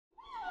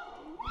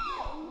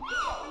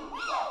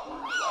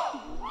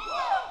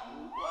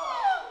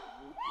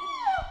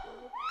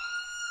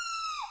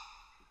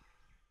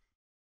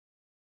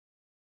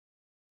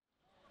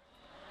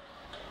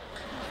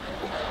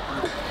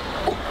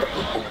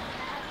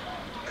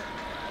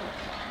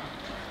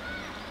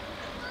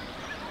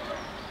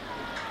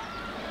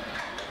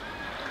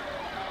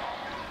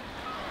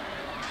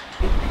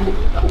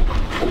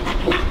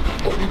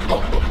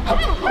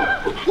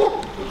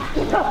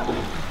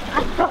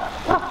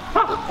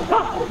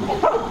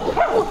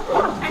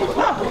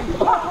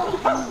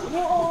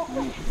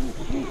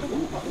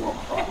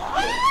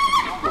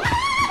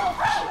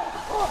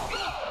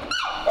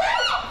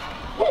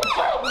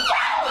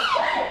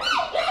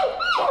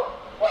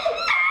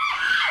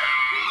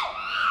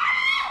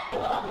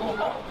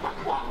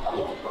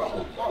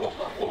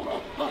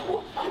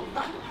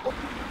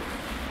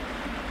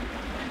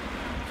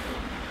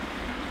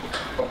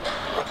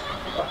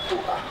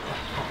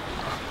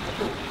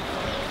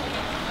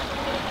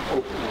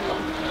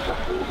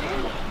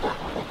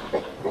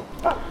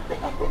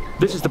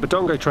This is the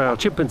Bodongo Trail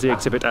Chimpanzee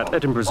exhibit at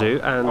Edinburgh Zoo,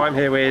 and I'm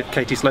here with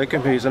Katie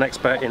Slocum, who's an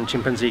expert in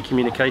chimpanzee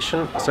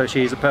communication, so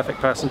she's a perfect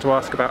person to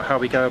ask about how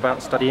we go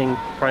about studying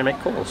primate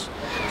calls.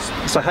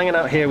 So hanging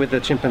out here with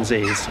the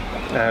chimpanzees,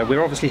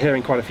 we're obviously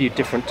hearing quite a few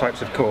different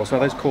types of calls. Now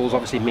those calls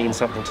obviously mean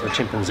something to the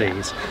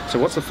chimpanzees, so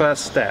what's the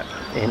first step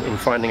in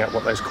finding out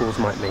what those calls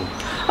might mean?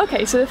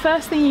 Okay, so the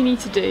first thing you need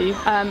to do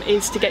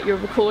is to get your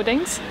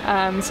recordings,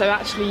 so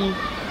actually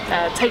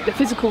take the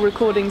physical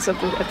recordings of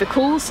the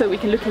calls so we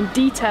can look in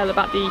detail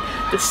about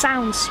the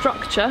sound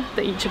structure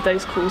that each of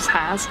those calls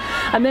has,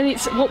 and then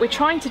what we're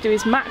trying to do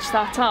is match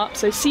that up,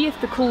 so see if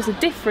the calls are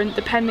different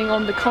depending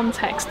on the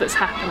context that's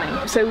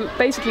happening. So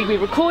basically we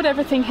record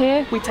everything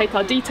here, we take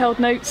our detailed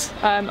notes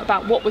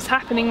about what was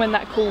happening when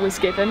that call was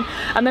given,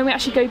 and then we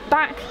actually go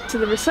back to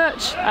the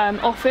research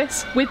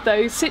office with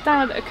those, sit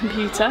down at a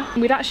computer,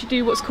 and we'd actually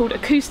do what's called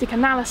acoustic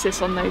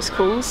analysis on those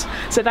calls.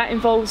 So that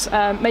involves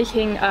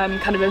making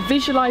kind of a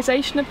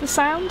visualization of the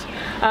sound,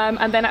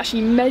 and then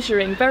actually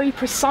measuring very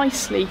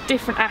precisely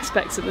different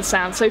aspects of the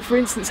sound. So for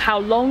instance, how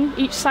long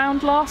each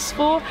sound lasts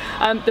for,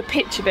 the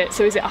pitch of it,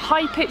 so is it a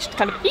high-pitched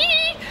kind of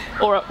ee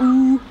or a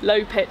ooh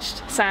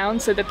low-pitched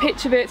sound, so the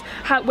pitch of it,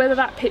 whether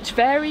that pitch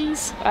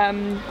varies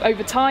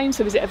over time,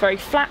 so is it a very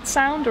flat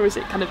sound or is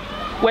it kind of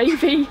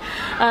wavy,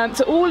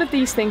 so all of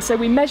these things. So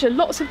we measure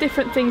lots of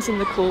different things in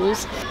the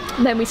calls,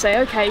 and then we say,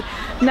 okay,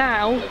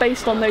 now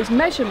based on those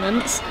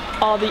measurements,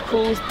 are the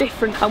calls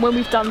different? And when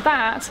we've done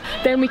that,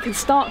 then we can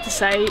start to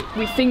say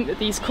we think that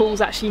these calls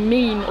actually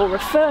mean or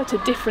refer to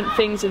different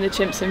things in the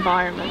chimp's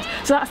environment.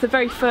 So that's the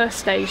very first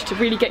stage to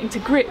really getting to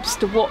grips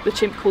to what the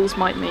chimp calls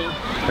might mean.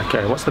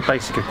 Okay, what's the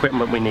basic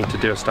equipment we need to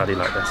do a study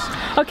like this?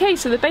 Okay,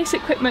 so the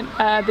basic equipment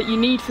that you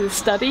need for the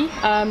study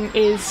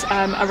is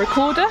a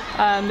recorder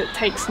that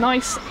takes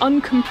nice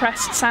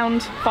uncompressed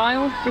sound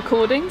file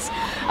recordings,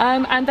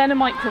 and then a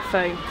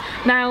microphone.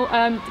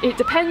 Now it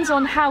depends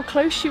on how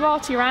close you are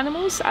to your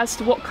animals as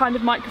to what kind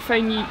of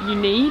microphone you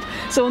need.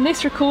 So on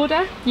this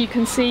recorder you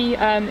can see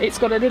it's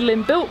got a little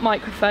inbuilt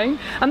microphone,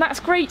 and that's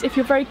great if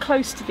you're very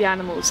close to the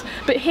animals.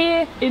 But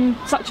here in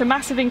such a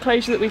massive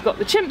enclosure that we've got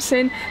the chimps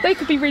in, they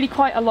could be really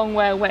quite a long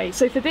way away.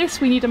 So for this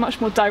we need a much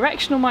more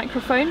directional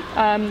microphone,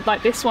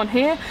 like this one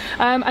here,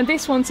 and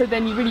this one, so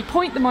then you really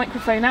point the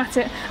microphone at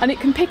it and it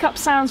can pick up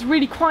sounds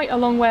really quite a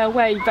long way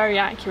away very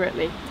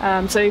accurately.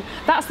 So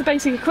that's the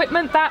basic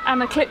equipment, that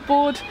and a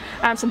clipboard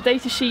and some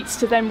data sheets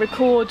to then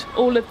record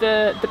all of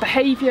the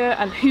behaviour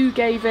and who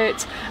gave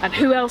it and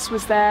who else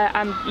was there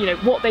and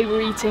what they were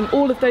eating.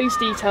 All of those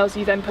details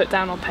you then put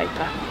down on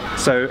paper.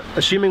 So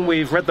assuming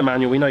we've read the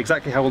manual, we know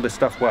exactly how all this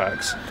stuff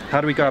works,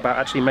 how do we go about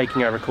actually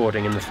making a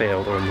recording in the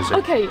field or in the zoo?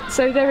 Okay,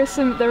 so there are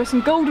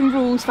some golden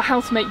rules for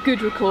how to make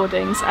good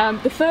recordings.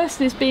 The first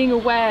is being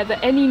aware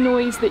that any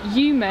noise that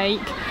you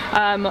make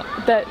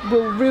that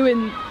will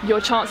ruin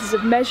your chances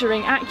of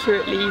measuring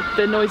accurately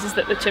the noises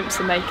that the chimps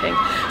are making.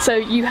 So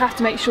you have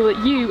to make sure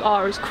that you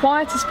are as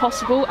quiet as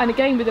possible, and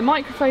again with a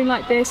microphone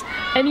like this,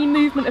 any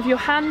movement of your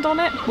hand on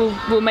it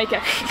will make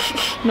a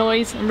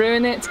noise and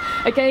ruin it.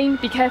 Again,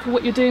 be careful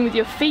what you're doing with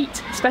your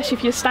feet, especially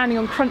if you're standing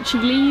on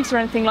crunchy leaves or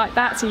anything like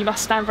that, so you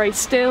must stand very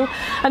still.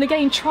 And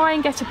again, try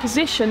and get a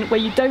position where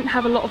you don't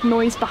have a lot of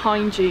noise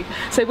behind you.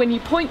 So when you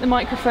point the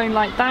microphone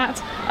like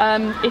that,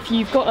 if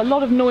you've got a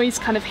lot of noise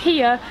kind of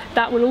here,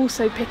 that will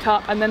also pick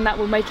up, and then that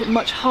will make it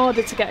much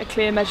harder to get a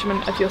clear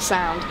measurement of your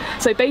sound.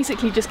 So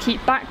basically just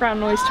keep background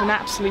noise to an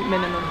absolute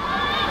minimum.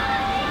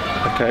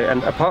 Okay,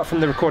 and apart from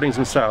the recordings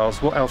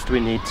themselves, what else do we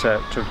need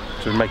to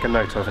make a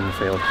note of in the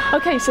field?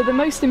 Okay, so the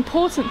most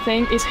important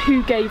thing is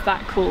who gave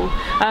that call,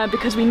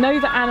 because we know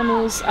that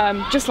animals,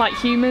 just like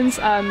humans,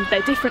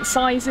 they're different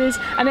sizes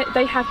and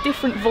they have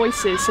different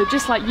voices. So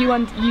just like you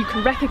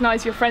can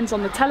recognise your friends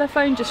on the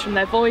telephone just from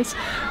their voice,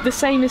 the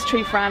same is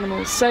true for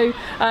animals. So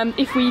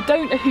if we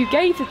don't know who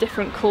gave the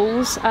different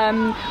calls,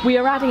 we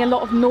are adding a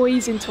lot of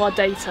noise into our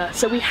data.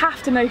 So we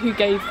have to know who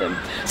gave them.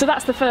 So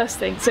that's the first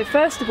thing. So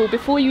first of all,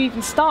 before you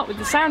even start with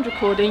the sound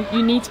recording,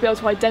 you need to be able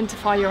to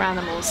identify your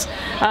animals.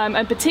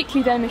 and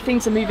particularly then if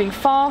things are moving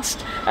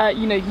fast,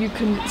 you know, you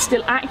can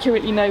still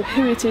accurately know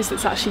who it is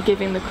that's actually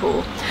giving the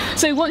call.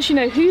 So once you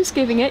know who's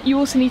giving it, you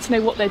also need to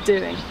know what they're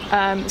doing.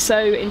 So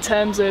in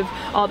terms of,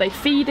 are they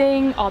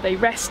feeding, are they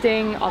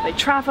resting, are they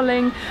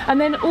travelling, and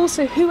then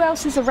also who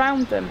else is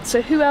around them,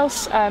 so who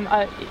else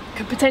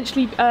could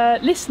potentially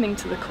listening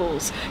to the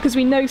calls, because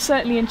we know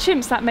certainly in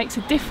chimps that makes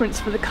a difference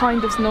for the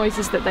kind of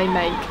noises that they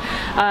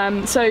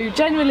make. So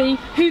generally,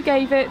 who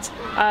gave it,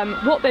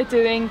 what they're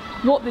doing,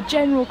 what the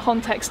general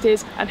context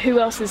is, and who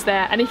else is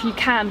there, and if you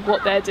can,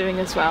 what they're doing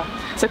as well.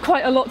 So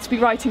quite a lot to be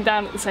writing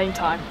down at the same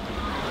time.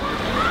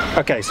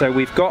 Okay, so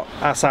we've got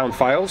our sound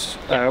files,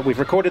 we've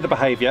recorded the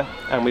behaviour,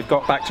 and we've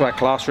got back to our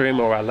classroom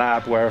or our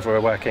lab, wherever we're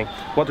working.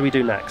 What do we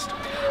do next?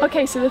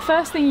 Okay, so the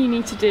first thing you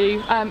need to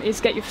do is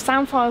get your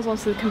sound files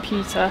onto the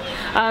computer,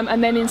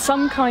 and then in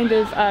some kind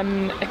of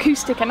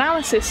acoustic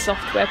analysis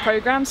software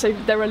program, so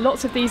there are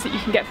lots of these that you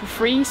can get for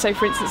free. So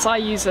for instance, I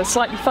use a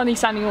slightly funny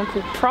sounding one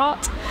called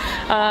Primate,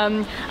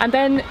 and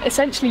then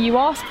essentially you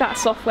ask that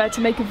software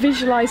to make a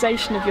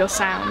visualization of your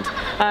sound,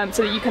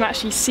 so that you can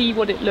actually see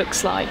what it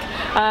looks like,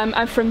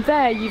 and from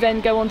there you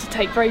then go on to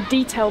take very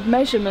detailed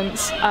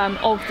measurements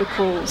of the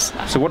calls.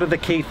 So what are the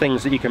key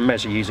things that you can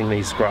measure using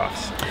these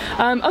graphs?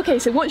 Okay,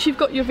 so once you've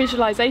got your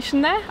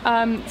visualization there,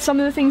 some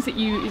of the things that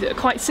are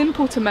quite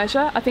simple to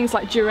measure are things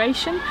like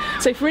duration.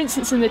 So for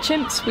instance, in the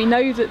chimps, we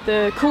know that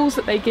the calls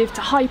that they give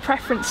to high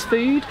preference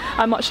food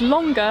are much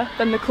longer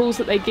than the calls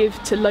that they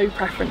give to low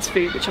preference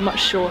food, which are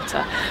much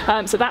shorter.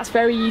 So that's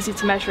very easy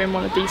to measure in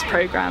one of these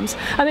programs.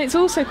 And it's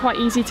also quite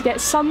easy to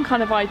get some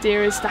kind of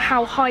idea as to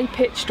how high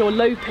pitched or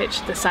low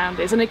pitched the sound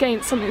is. And again,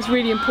 it's something that's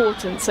really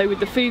important. So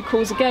with the food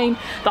calls, again,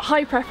 the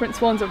high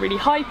preference ones are really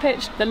high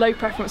pitched, the low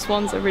preference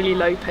ones are really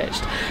low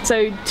pitched.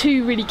 So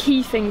two really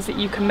key things that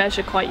you can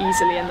measure quite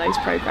easily in those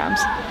programs.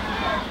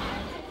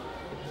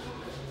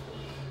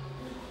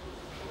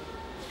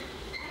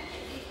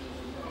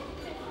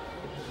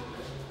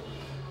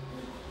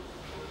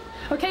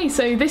 Okay,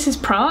 so this is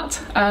Primate,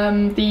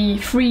 the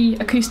free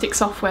acoustic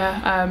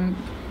software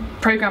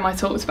program I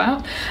talked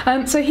about.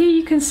 So here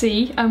you can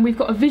see we've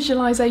got a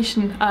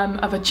visualization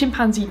of a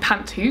chimpanzee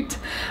panthoot.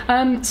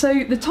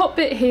 So the top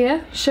bit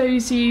here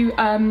shows you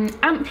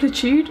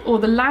amplitude, or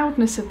the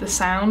loudness of the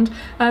sound,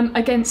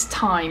 against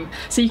time.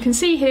 So you can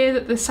see here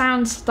that the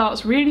sound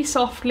starts really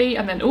softly,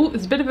 and then, oh,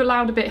 there's a bit of a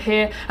louder bit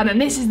here, and then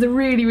this is the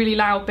really, really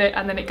loud bit,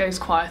 and then it goes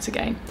quiet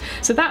again.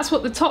 So that's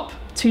what the top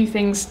two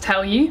things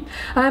tell you.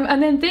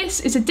 And then this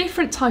is a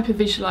different type of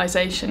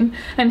visualization,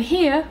 and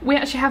here we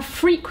actually have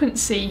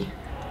frequency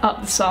up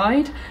the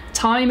side,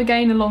 time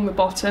again along the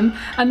bottom,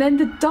 and then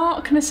the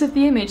darkness of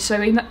the image,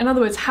 so in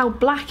other words how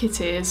black it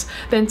is,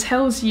 then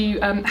tells you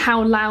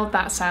how loud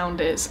that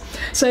sound is.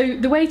 So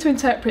the way to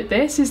interpret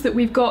this is that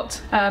we've got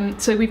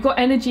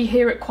energy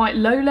here at quite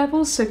low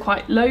levels, so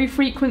quite low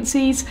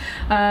frequencies,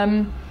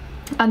 and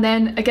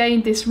then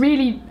again this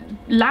really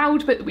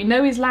loud bit that we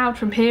know is loud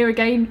from here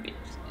again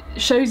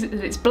shows that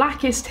it's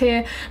blackest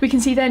here. We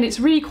can see then it's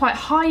really quite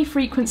high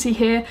frequency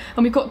here,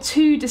 and we've got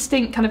two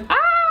distinct kind of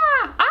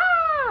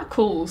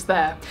calls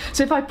there.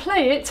 So if I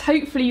play it,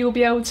 hopefully you'll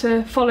be able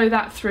to follow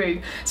that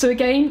through. So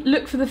again,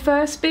 look for the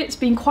first bits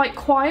being quite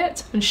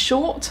quiet and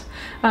short,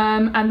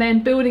 and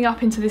then building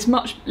up into this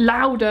much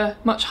louder,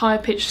 much higher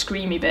pitched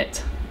screamy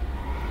bit.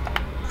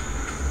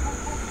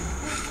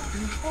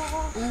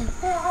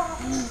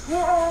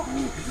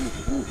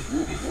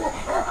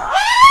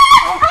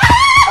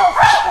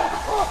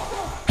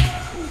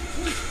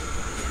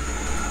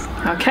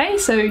 Okay,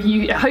 so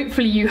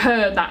hopefully you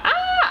heard that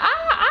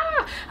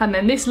and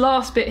then this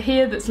last bit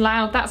here that's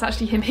loud, that's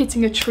actually him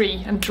hitting a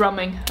tree and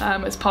drumming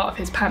as part of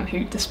his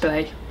panthoot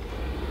display.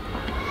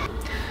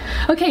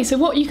 Okay, so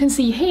what you can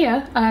see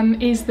here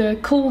is the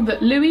call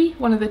that Louis,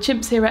 one of the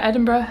chimps here at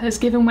Edinburgh, has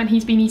given when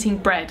he's been eating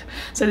bread.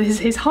 So this is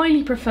his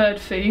highly preferred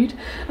food,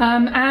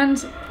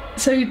 and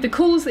so the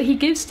calls that he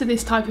gives to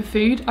this type of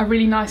food are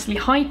really nicely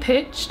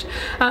high-pitched,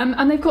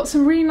 and they've got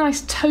some really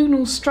nice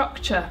tonal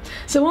structure.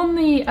 So on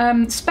the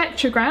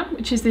spectrogram,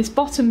 which is this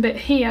bottom bit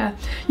here,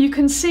 you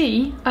can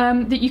see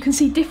that you can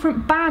see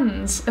different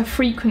bands of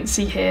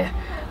frequency here,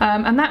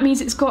 and that means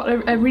it's got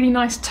a really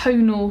nice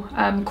tonal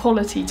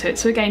quality to it.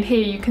 So again,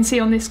 here you can see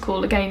on this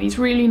call, again, these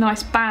really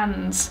nice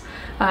bands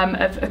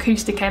of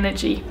acoustic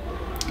energy.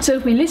 So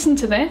if we listen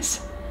to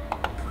this,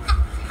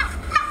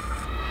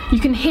 you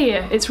can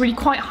hear it's really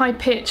quite high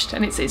pitched,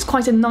 and it's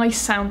quite a nice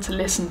sound to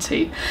listen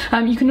to.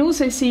 You can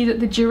also see that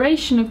the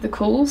duration of the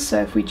calls,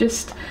 so if we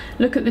just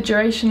look at the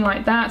duration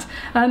like that,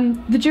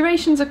 the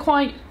durations are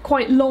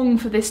quite long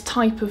for this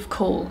type of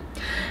call.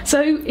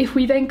 So if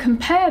we then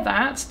compare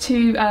that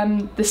to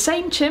the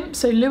same chimp,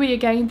 so Louis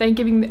again, then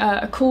giving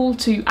a call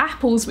to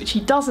apples which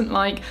he doesn't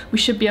like, we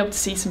should be able to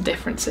see some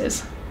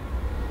differences.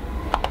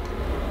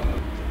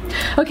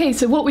 Okay,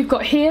 so what we've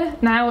got here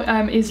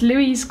now is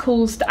Louis'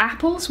 calls to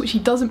apples, which he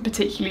doesn't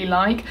particularly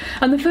like.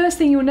 And the first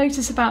thing you'll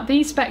notice about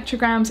these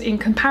spectrograms in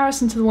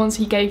comparison to the ones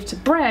he gave to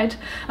bread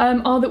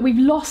are that we've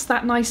lost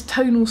that nice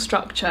tonal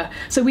structure.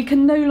 So we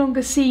can no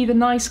longer see the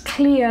nice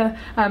clear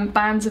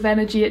bands of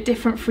energy at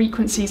different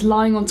frequencies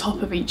lying on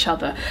top of each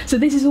other. So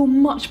this is all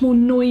much more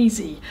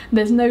noisy.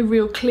 There's no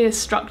real clear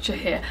structure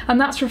here. And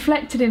that's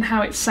reflected in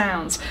how it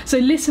sounds. So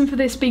listen for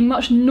this being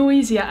much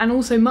noisier and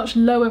also much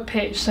lower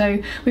pitch. So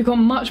we've got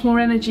much more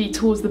energy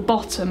towards the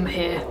bottom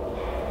here.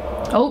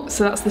 Oh,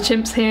 so that's the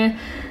chimps here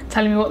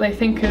telling me what they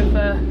think of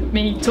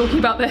me talking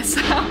about their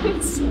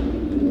sounds.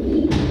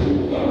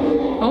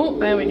 Oh,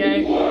 there we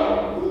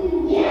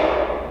go.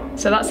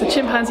 So that's the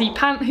chimpanzee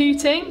pant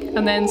hooting,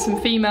 and then some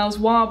females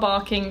wah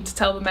barking to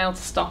tell the male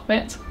to stop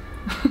it.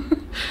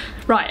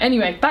 Right,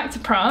 anyway, back to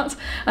Pratt.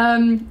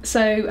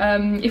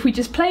 If we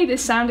just play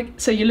this sound,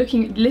 so you're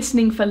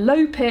listening for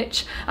low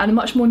pitch and a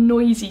much more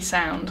noisy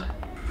sound.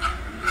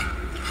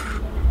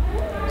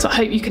 So I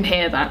hope you can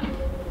hear that.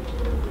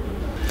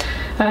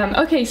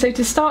 Okay, so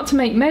to start to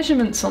make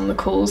measurements on the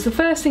calls, the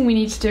first thing we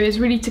need to do is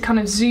really to kind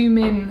of zoom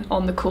in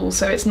on the call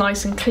so it's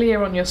nice and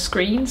clear on your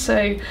screen.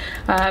 So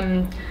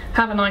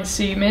have a nice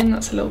zoom in,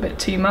 that's a little bit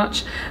too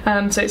much.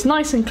 So it's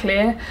nice and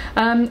clear.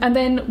 And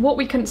then what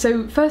we can,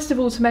 so first of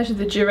all, to measure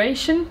the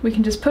duration, we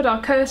can just put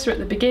our cursor at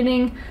the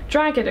beginning,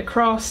 drag it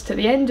across to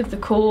the end of the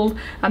call,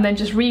 and then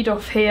just read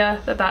off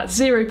here that that's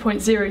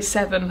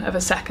 0.07 of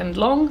a second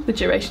long, the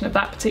duration of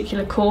that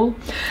particular call.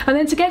 And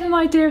then to get an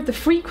idea of the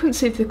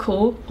frequency of the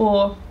call,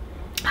 or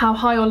how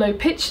high or low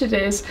pitched it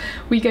is,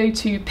 we go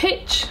to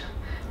pitch,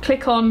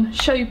 click on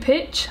show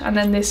pitch, and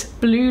then this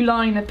blue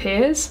line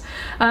appears.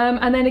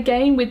 And then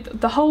again,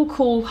 with the whole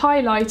call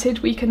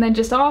highlighted, we can then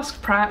just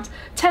ask Pratt,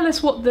 tell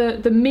us what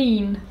the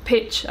mean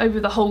pitch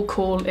over the whole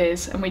call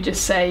is, and we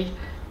just say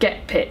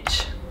get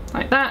pitch,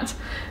 like that,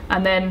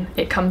 and then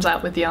it comes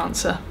out with the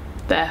answer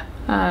there.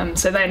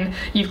 So then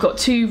you've got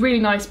two really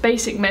nice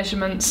basic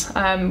measurements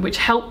which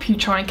help you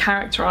try and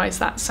characterize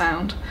that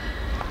sound.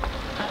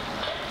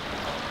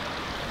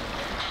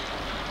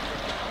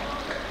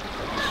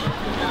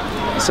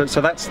 So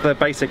that's the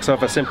basics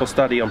of a simple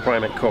study on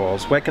primate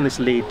calls. Where can this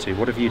lead to?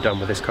 What have you done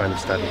with this kind of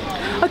study?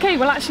 Okay,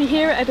 well actually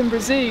here at Edinburgh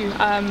Zoo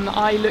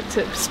I looked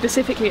at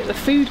specifically at the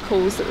food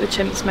calls that the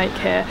chimps make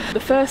here. The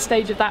first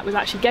stage of that was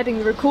actually getting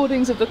the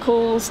recordings of the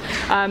calls,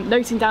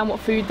 noting down what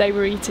food they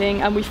were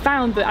eating, and we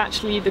found that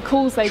actually the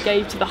calls they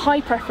gave to the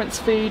high preference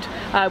food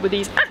were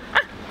these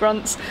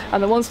grunts,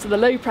 and the ones to the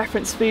low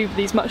preference food were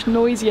these much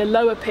noisier,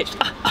 lower pitched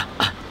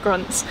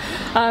grunts.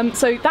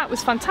 So that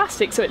was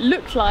fantastic. So it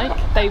looked like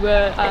they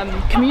were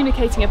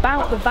communicating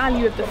about the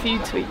value of the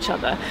food to each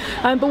other.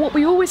 But what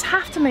we always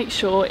have to make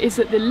sure is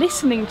that the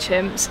listening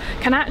chimps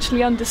can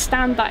actually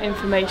understand that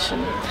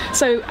information.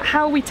 So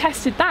how we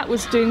tested that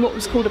was doing what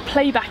was called a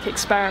playback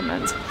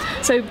experiment.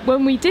 So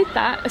when we did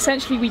that,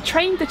 essentially we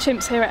trained the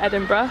chimps here at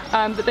Edinburgh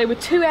that there were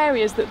two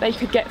areas that they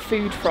could get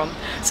food from.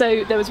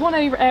 So there was one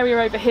area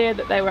over here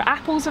that there were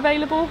apples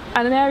available,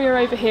 and an area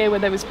over here where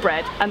there was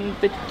bread. And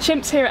the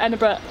chimps here at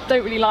Edinburgh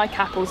don't really like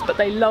apples, but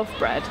they love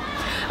bread.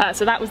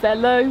 So that was their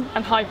low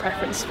and high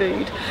preference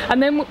food.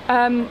 And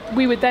then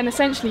we would then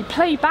essentially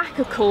play back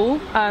a call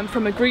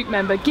from a group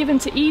member given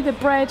to either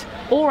bread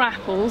or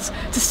apples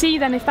to see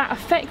then if that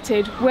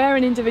affected where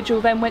an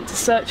individual then went to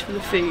search for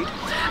the food.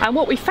 And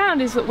what we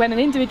found is that when an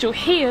individual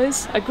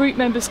hears a group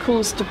member's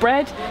calls to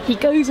bread, he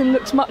goes and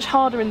looks much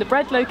harder in the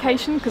bread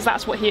location because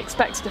that's what he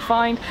expects to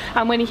find,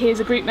 and when he hears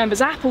a group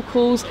member's apple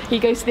calls, he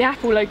goes to the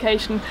apple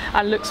location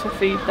and looks for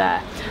food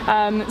there.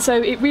 So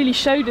it really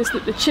showed us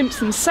that the chimps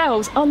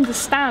themselves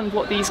understand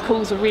what these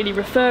calls are really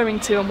referring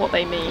to and what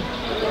they mean.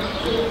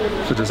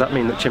 So does that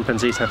mean that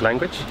chimpanzees have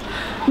language?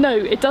 No,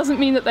 it doesn't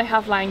mean that they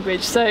have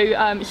language.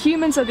 So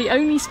humans are the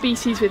only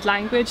species with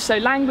language. So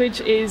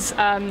language is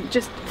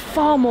just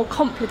far more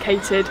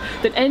complicated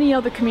than any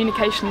other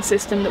communication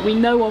system that we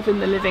know of in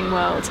the living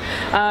world.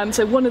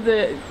 So one of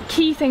the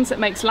key things that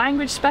makes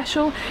language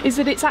special is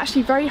that it's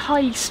actually very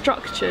highly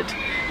structured.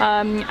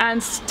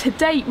 And to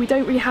date, we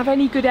don't really have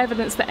any good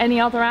evidence that any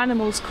other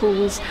animals'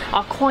 calls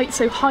are quite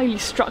so highly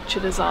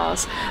structured as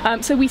ours.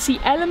 So we see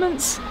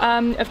elements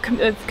of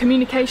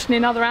communication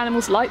in other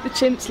animals like the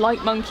chimps,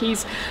 like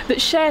monkeys,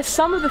 that share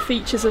some of the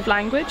features of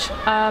language,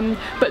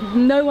 but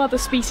no other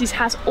species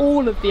has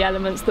all of the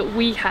elements that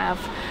we have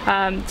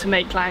to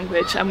make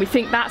language. And we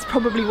think that's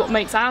probably what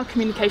makes our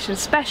communication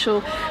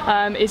special,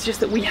 is just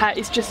that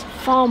it's just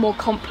far more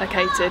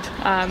complicated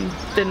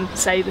than,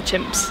 say, the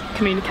chimps'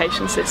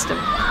 communication system.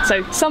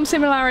 So some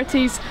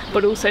similarities,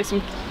 but also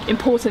some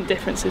important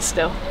differences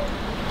still.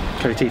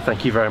 Katie,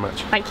 thank you very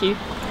much. Thank you.